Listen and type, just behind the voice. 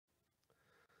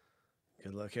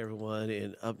Good luck, everyone,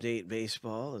 in Update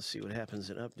Baseball. Let's see what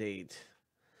happens in Update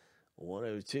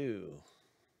 102.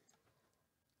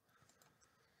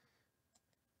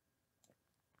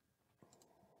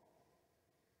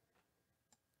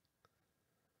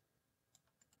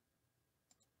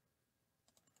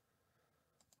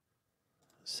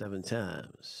 Seven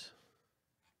times.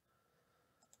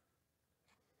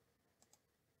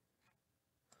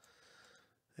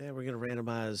 And we're going to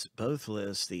randomize both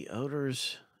lists, the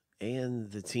owners and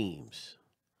the teams.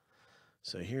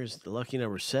 So here's the lucky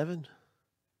number 7.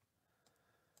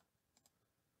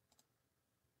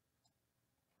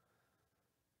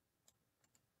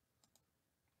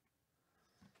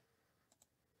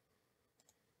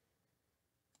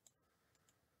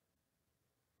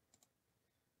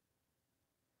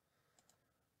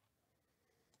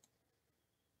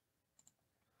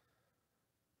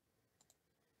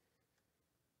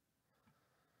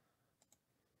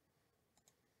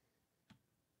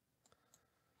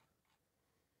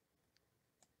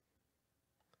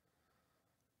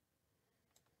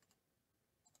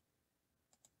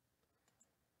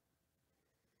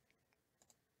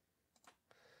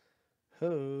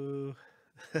 Ho.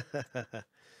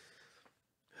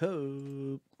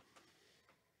 Ho.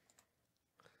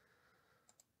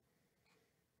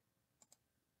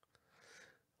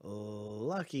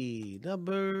 Lucky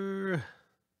number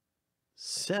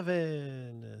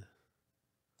 7.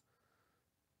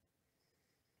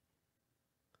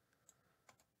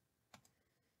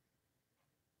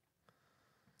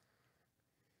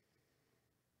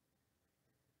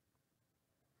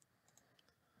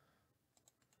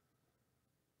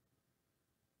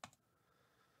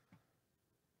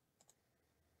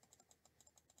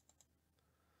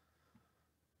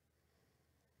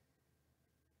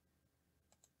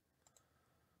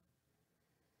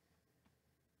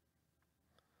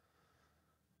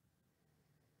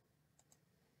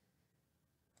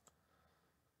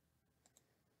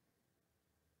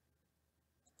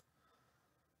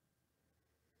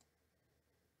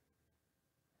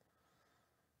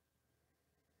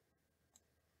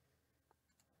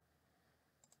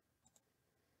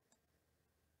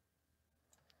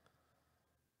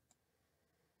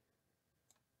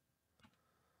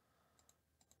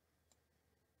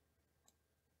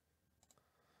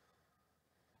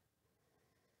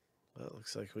 Well, it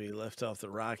looks like we left off the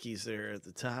Rockies there at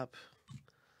the top. Let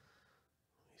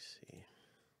me see.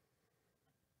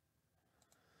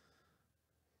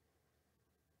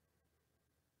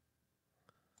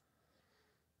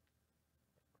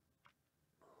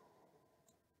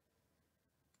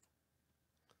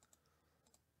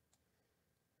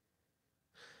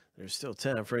 There's still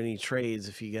time for any trades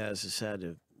if you guys decide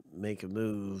to make a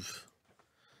move.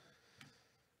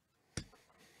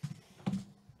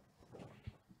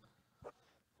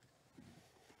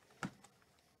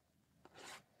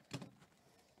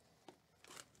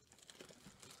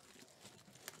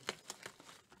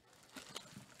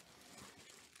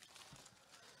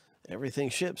 Everything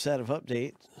ships out of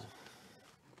Update.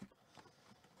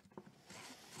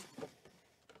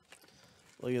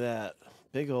 Look at that.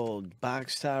 Big old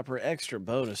box topper, extra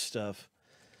bonus stuff.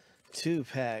 2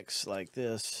 packs like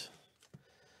this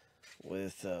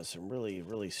with some really,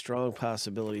 really strong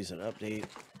possibilities in Update.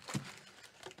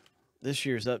 This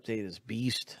year's Update is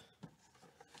Beast.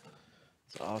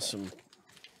 It's awesome.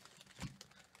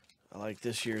 I like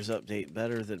this year's Update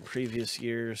better than previous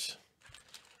years.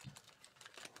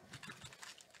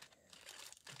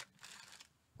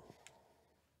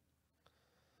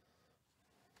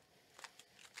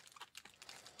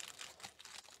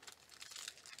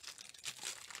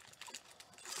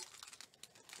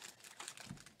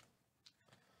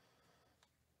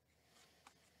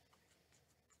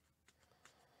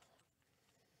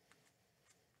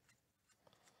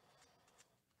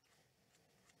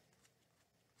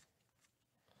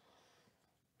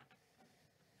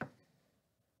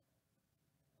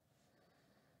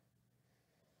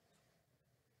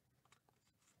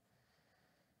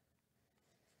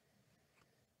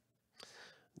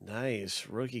 Nice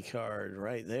rookie card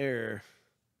right there.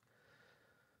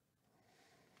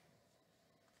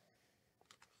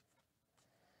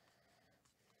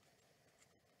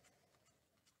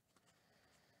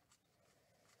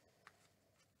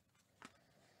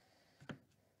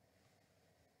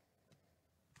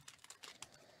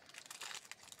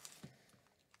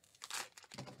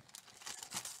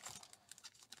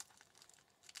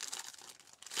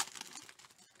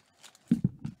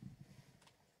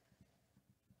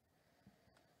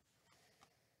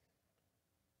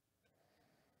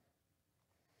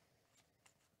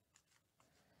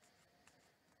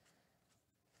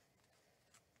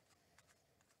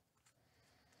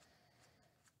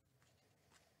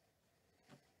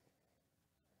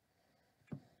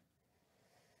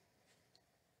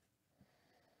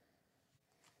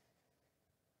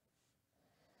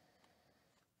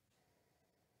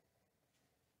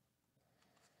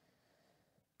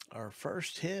 Our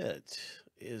first hit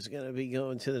is going to be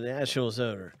going to the Nationals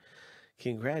owner.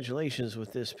 Congratulations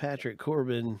with this Patrick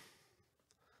Corbin.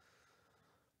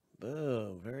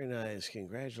 Boom. Very nice.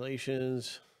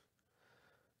 Congratulations.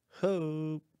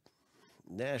 Hope.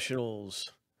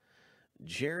 Nationals.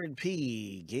 Jared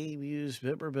P. Game used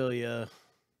memorabilia.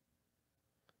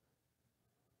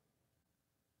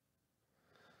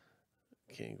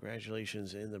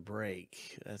 Congratulations in the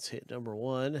break. That's hit number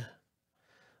 1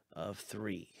 of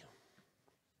 3.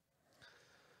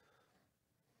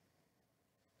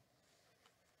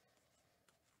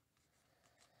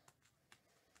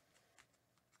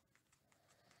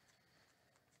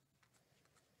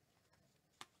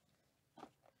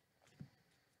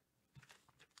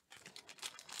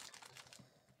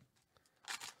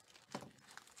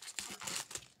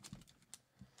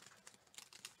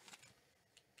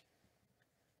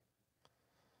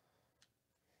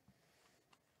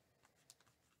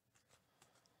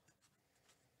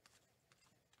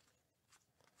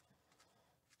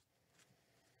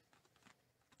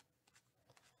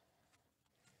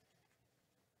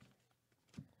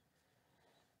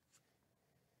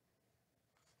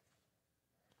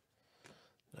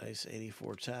 Nice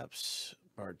 84 Topps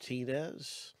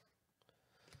Martinez.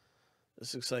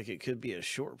 This looks like it could be a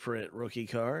short print rookie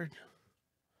card.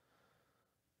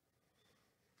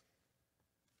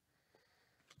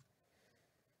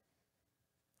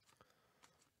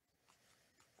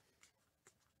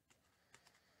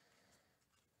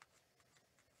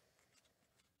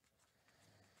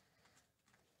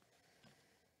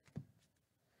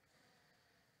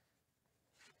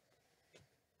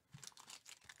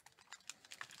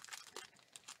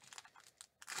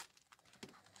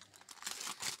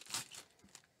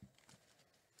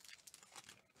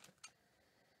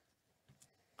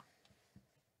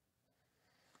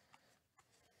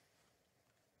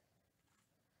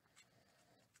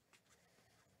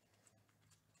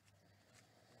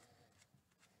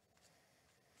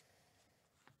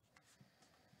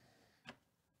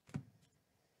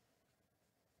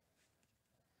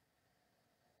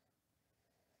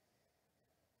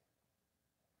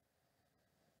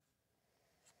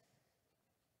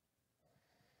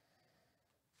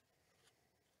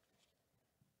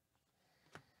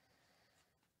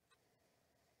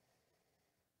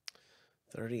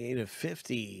 $38 of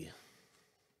 50.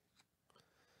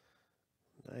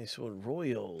 Nice one.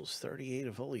 Royals, 38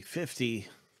 of only 50.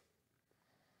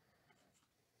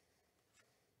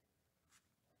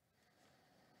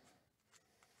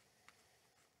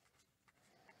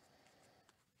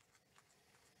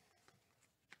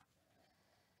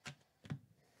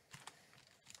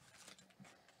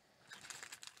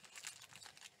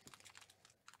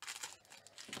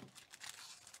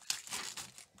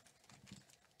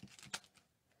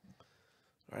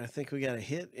 All right, I think we got a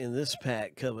hit in this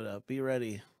pack coming up. Be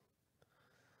ready.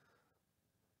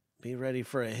 Be ready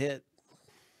for a hit.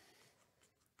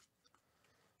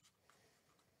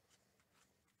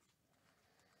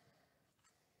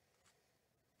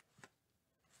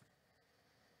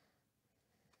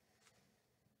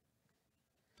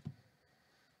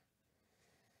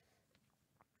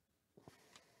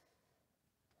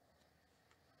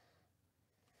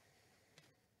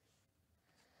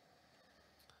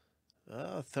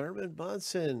 Oh, Thurman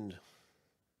Munson.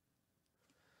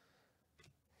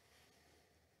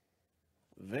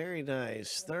 Very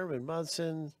nice. Thurman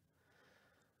Munson.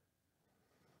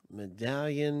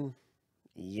 Medallion.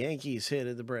 Yankees hit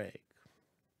in the break.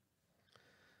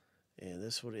 And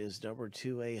this one is number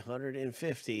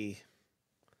 2/150.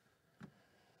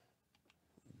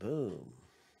 Boom.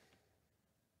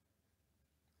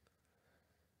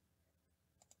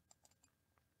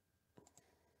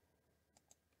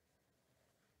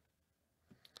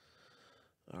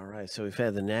 All right, so we've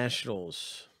had the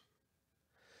Nationals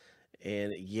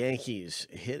and Yankees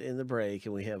hit in the break,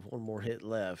 and we have one more hit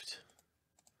left.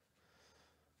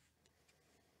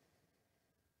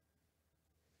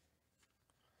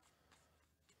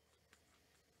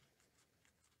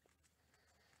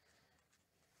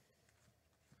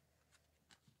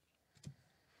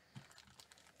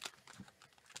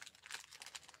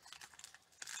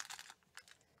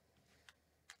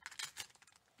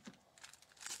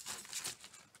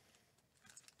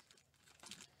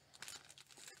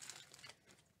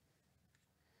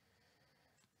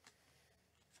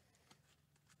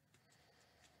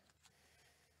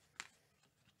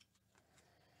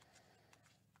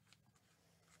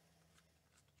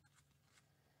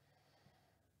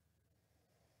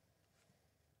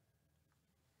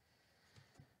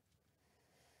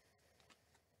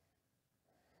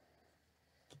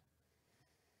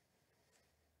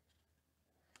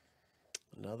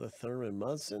 Another Thurman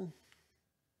Munson.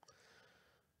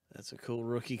 That's a cool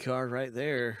rookie card right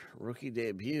there. Rookie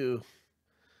debut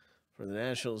for the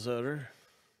Nationals owner.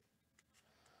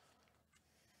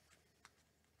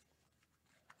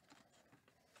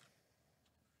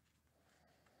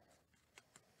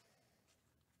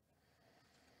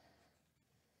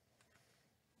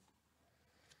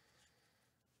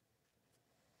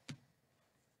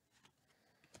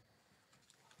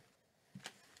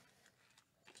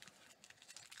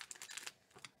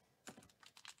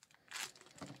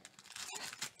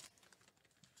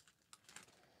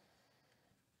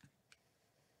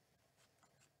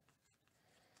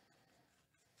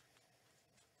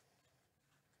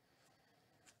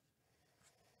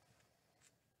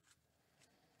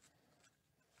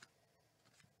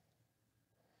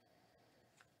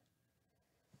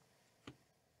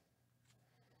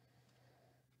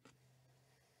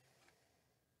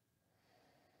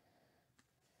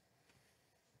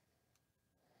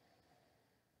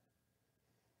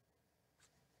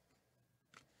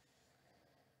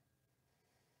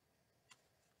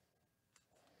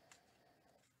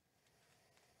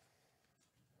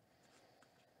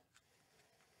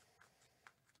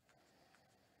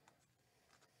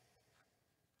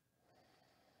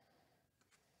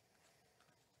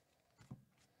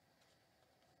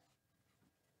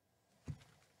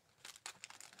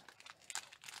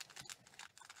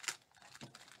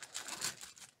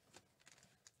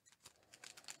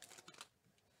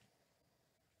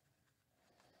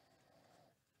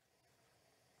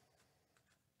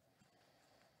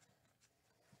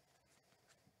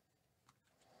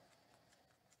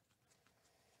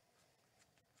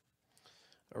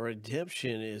 A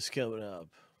redemption is coming up.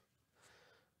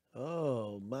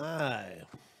 Oh, my.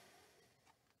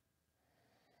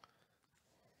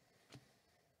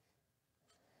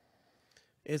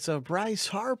 It's a Bryce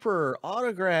Harper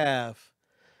autograph.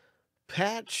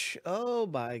 Patch. Oh,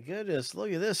 my goodness.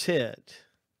 Look at this hit.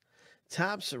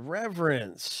 Topps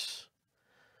Reverence.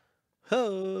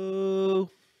 Ho.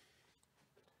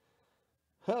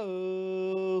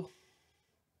 Ho.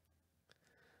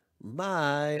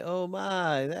 My, oh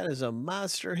my, that is a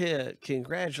monster hit.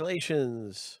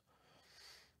 Congratulations.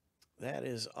 That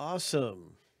is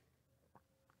awesome.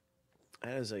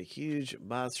 That is a huge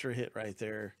monster hit right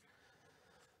there.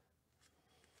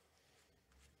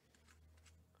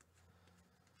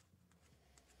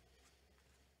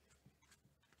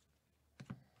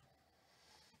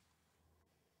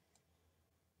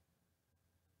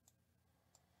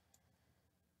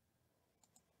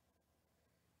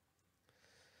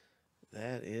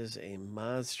 That is a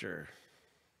monster.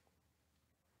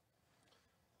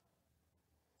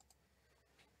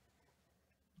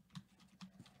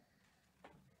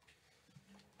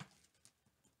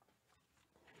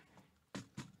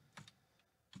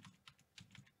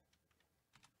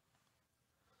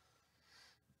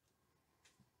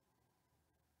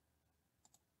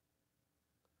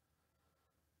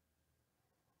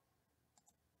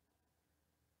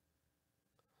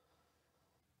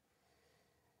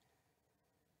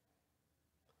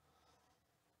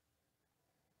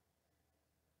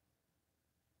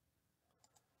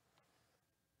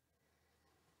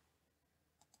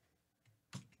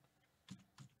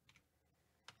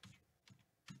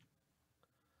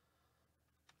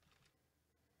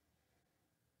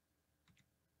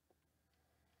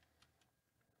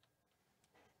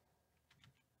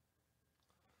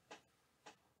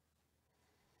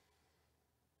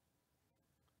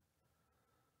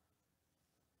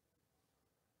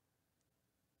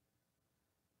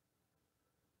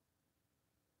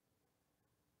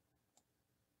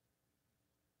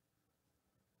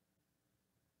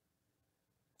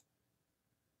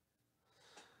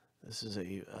 This is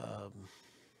a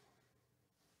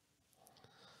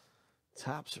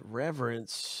Topps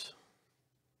Reverence.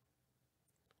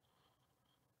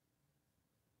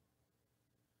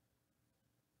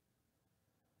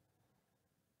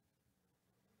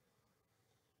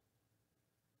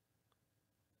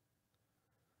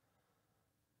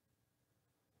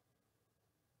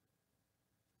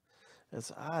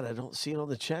 That's odd. I don't see it on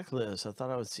the checklist. I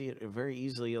thought I would see it very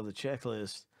easily on the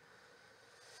checklist.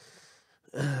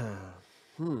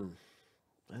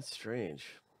 That's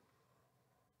strange.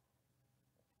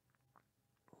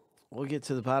 We'll get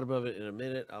to the bottom of it in a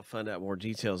minute. I'll find out more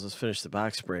details. Let's finish the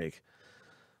box break.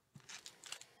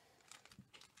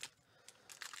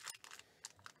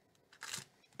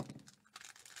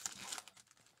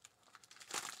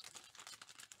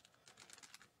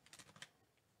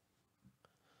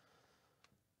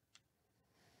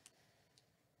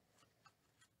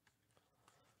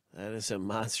 That is a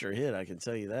monster hit, I can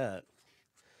tell you that.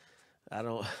 I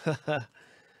don't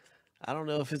I don't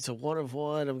know if it's a one of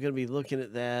one. I'm going to be looking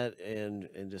at that and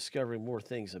discovering more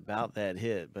things about that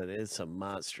hit, but it's a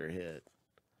monster hit.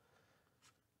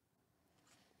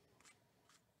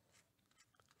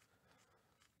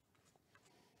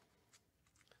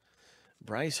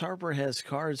 Bryce Harper has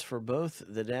cards for both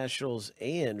the Nationals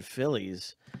and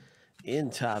Phillies in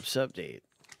Topps Update.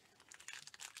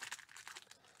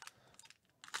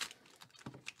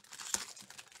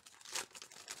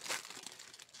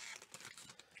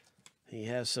 He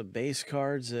has some base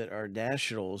cards that are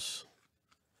Nationals,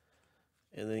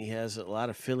 and then he has a lot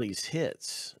of Phillies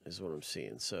hits, is what I'm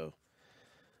seeing. So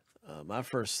my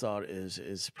first thought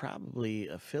is probably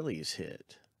a Phillies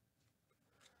hit.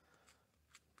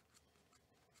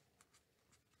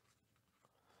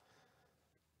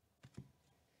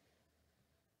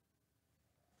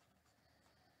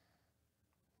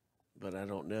 But I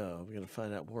don't know. I'm going to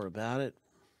find out more about it.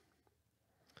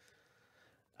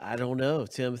 I don't know,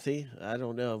 Timothy. I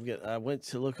don't know. I went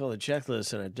to look on the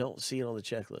checklist, and I don't see it on the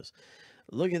checklist.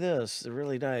 Look at this. They're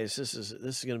really nice. This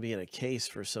is going to be in a case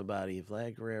for somebody.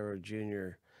 Vlad Guerrero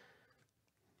Jr.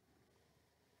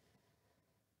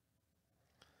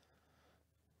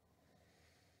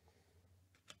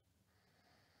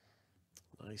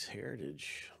 Nice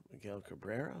heritage. Miguel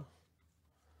Cabrera.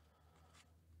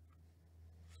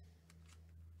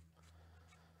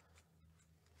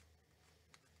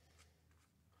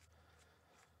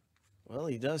 Well,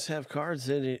 he does have cards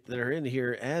in it that are in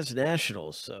here as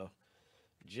Nationals, so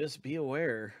just be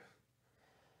aware.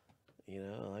 You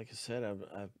know, like I said,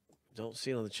 I don't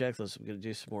see it on the checklist. I'm going to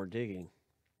do some more digging.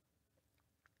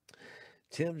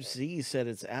 Tim Z said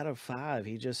it's out of 5.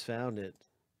 He just found it.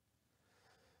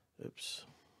 Oops.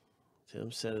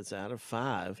 Tim said it's out of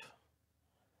 5.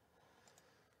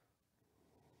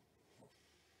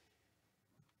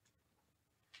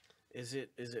 Is it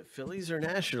Phillies or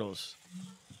Nationals?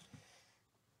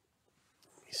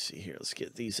 Let me see here. Let's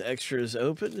get these extras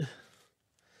open.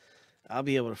 I'll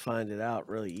be able to find it out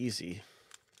really easy.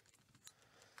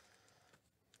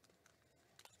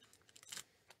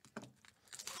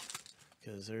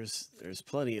 Because there's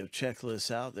plenty of checklists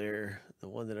out there. The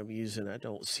one that I'm using, I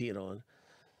don't see it on.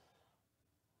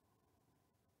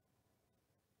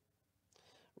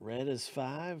 Red is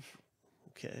 5.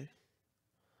 Okay.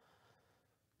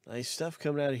 Nice stuff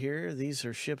coming out of here. These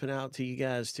are shipping out to you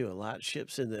guys too. A lot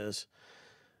ships in this.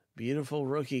 Beautiful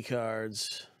rookie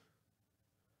cards.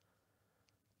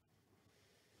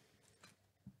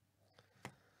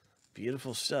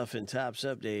 Beautiful stuff in Topps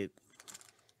Update.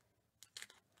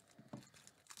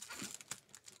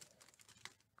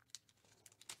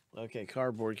 Okay,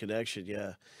 Cardboard Connection,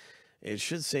 yeah. It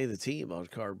should say the team on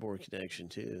Cardboard Connection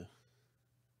too.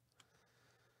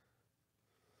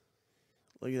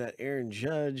 Look at that, Aaron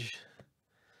Judge.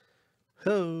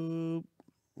 Hope.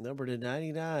 Number to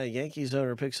 99. Yankees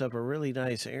owner picks up a really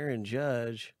nice Aaron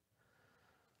Judge.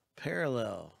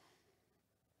 Parallel.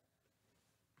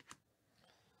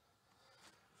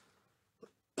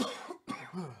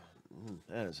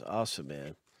 That is awesome,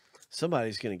 man.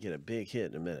 Somebody's going to get a big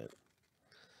hit in a minute.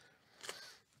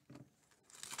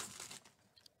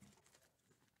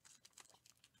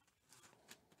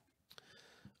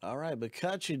 All right,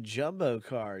 McCutchen Jumbo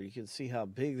card. You can see how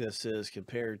big this is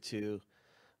compared to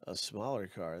a smaller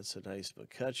card. It's a nice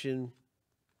McCutchen.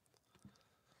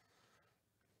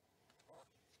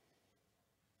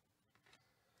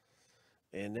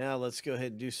 And now let's go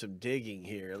ahead and do some digging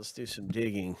here. Let's do some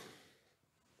digging.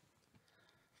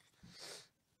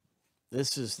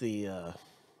 This is the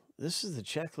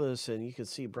checklist, and you can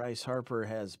see Bryce Harper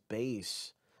has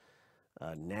base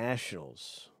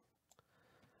Nationals.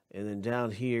 And then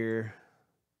down here,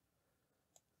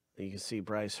 you can see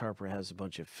Bryce Harper has a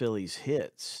bunch of Phillies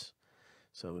hits.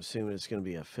 So I'm assuming it's going to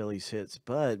be a Phillies hits.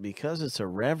 But because it's a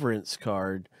reverence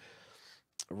card,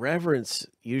 reverence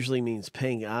usually means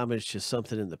paying homage to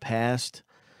something in the past.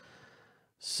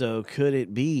 So could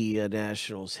it be a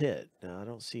Nationals hit? Now, I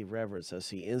don't see reverence. I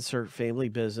see insert family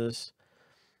business.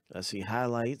 I see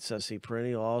highlights. I see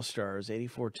perennial all-stars,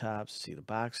 84 tops. I see the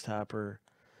box topper,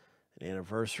 an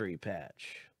anniversary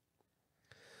patch.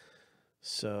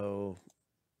 So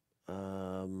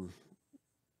now I'm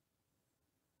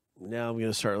going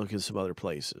to start looking at some other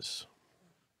places.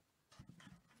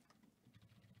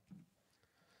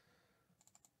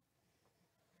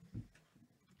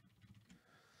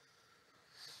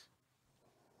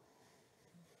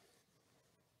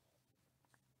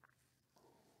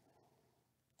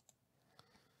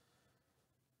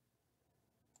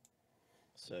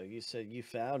 So you said you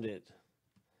found it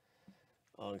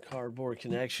on Cardboard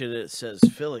Connection. It says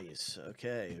Phillies.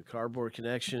 Okay, Cardboard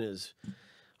Connection is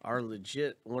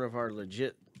one of our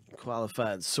legit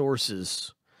qualified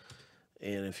sources.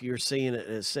 And if you're seeing it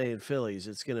as saying Phillies,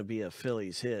 it's going to be a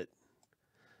Phillies hit.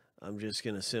 I'm just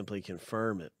going to simply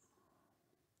confirm it.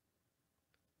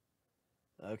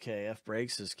 Okay, F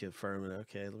Breaks is confirming.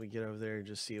 Okay, let me get over there and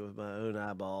just see it with my own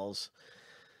eyeballs.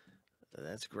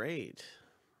 That's great.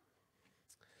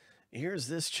 Here's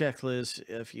this checklist.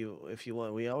 If you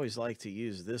want, we always like to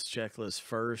use this checklist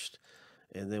first,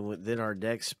 and then our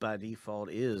next by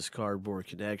default is Cardboard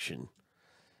Connection.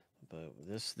 But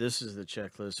this is the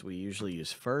checklist we usually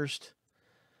use first.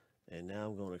 And now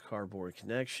I'm going to Cardboard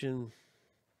Connection.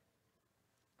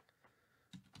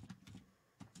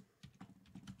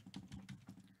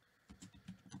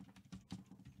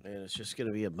 And it's just going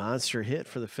to be a monster hit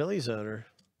for the Phillies owner.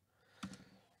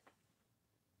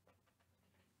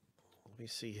 Let me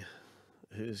see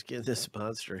who's getting this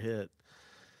monster hit.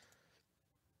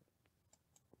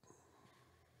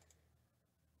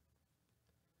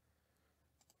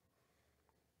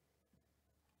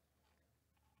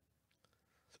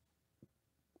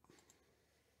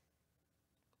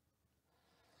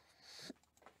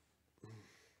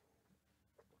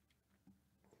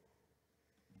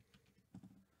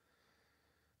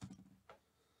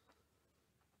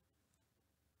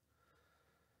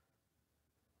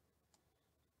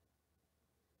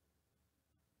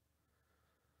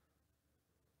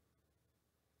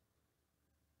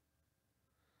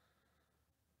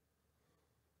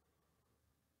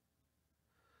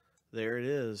 There it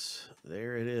is.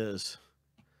 There it is.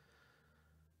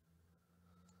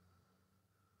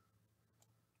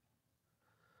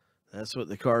 That's what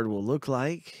the card will look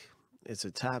like. It's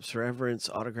a Topps Reference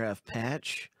autograph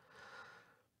patch.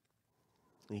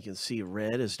 You can see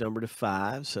red is numbered to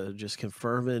 5, so just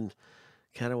confirming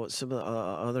kind of what some of the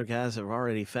other guys have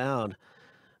already found.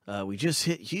 We just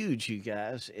hit huge, you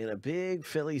guys, in a big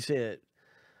Phillies hit.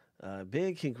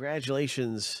 Big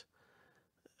congratulations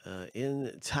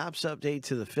in Topps update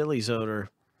to the Phillies owner.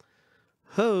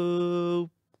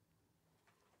 Ho!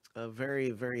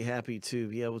 Very, very happy to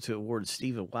be able to award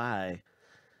Stephen Y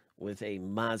with a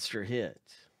monster hit.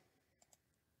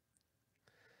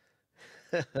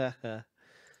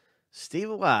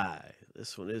 Stephen Y,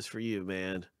 this one is for you,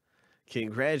 man.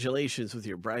 Congratulations with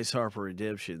your Bryce Harper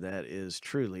redemption. That is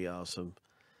truly awesome.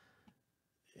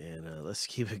 And let's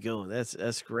keep it going.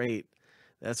 That's great.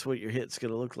 That's what your hit's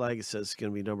going to look like. It says it's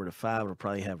going to be numbered to 5. It'll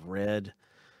probably have red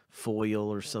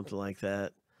foil or something like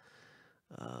that.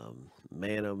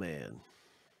 Man, oh man.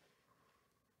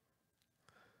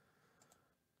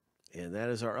 And that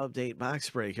is our update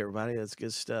box break, everybody. That's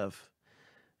good stuff.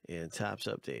 And Topps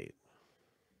update.